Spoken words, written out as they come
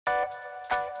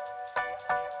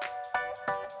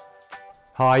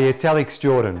Hi, it's Alex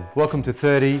Jordan. Welcome to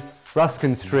 30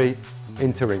 Ruskin Street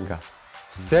in Taringa.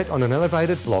 Set on an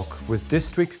elevated block with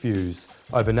district views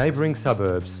over neighbouring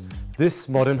suburbs, this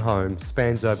modern home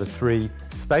spans over 3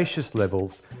 spacious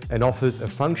levels and offers a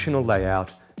functional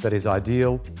layout that is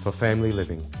ideal for family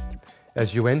living.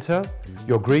 As you enter,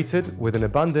 you're greeted with an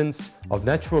abundance of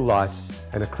natural light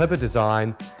and a clever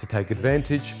design to take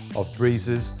advantage of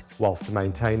breezes whilst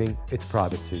maintaining its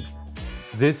privacy.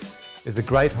 This is a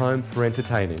great home for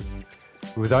entertaining,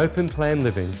 with open plan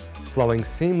living flowing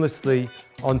seamlessly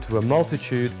onto a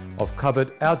multitude of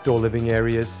covered outdoor living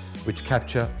areas which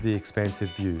capture the expansive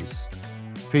views.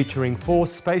 Featuring 4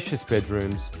 spacious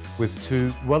bedrooms with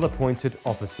 2 well-appointed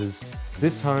offices,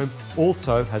 this home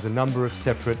also has a number of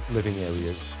separate living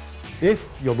areas. If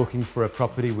you're looking for a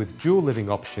property with dual living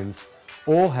options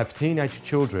or have teenage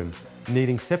children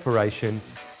needing separation,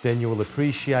 then you will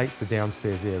appreciate the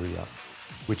downstairs area,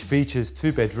 which features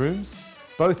 2 bedrooms,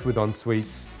 both with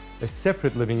ensuites, a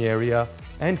separate living area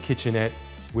and kitchenette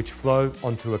which flow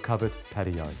onto a covered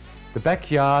patio. The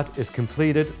backyard is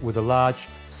completed with a large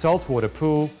saltwater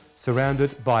pool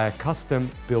surrounded by a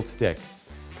custom-built deck,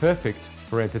 perfect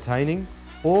for entertaining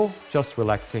or just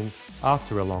relaxing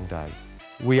after a long day.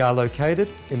 We are located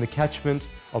in the catchment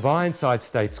of Ironside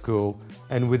State School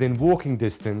and within walking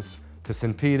distance to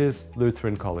St Peter's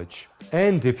Lutheran College.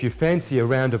 And if you fancy a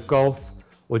round of golf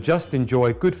or just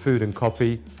enjoy good food and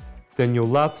coffee, then you'll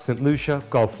love St Lucia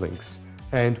Golf Links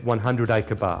and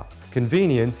 100-acre bar.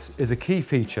 Convenience is a key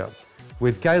feature,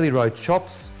 with Gailey Road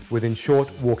shops within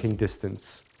short walking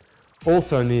distance.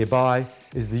 Also nearby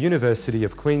is the University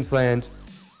of Queensland,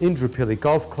 Indooroopilly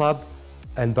Golf Club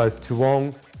and both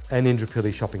Toowong and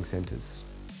Indooroopilly shopping centres.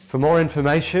 For more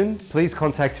information, please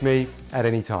contact me at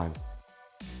any time.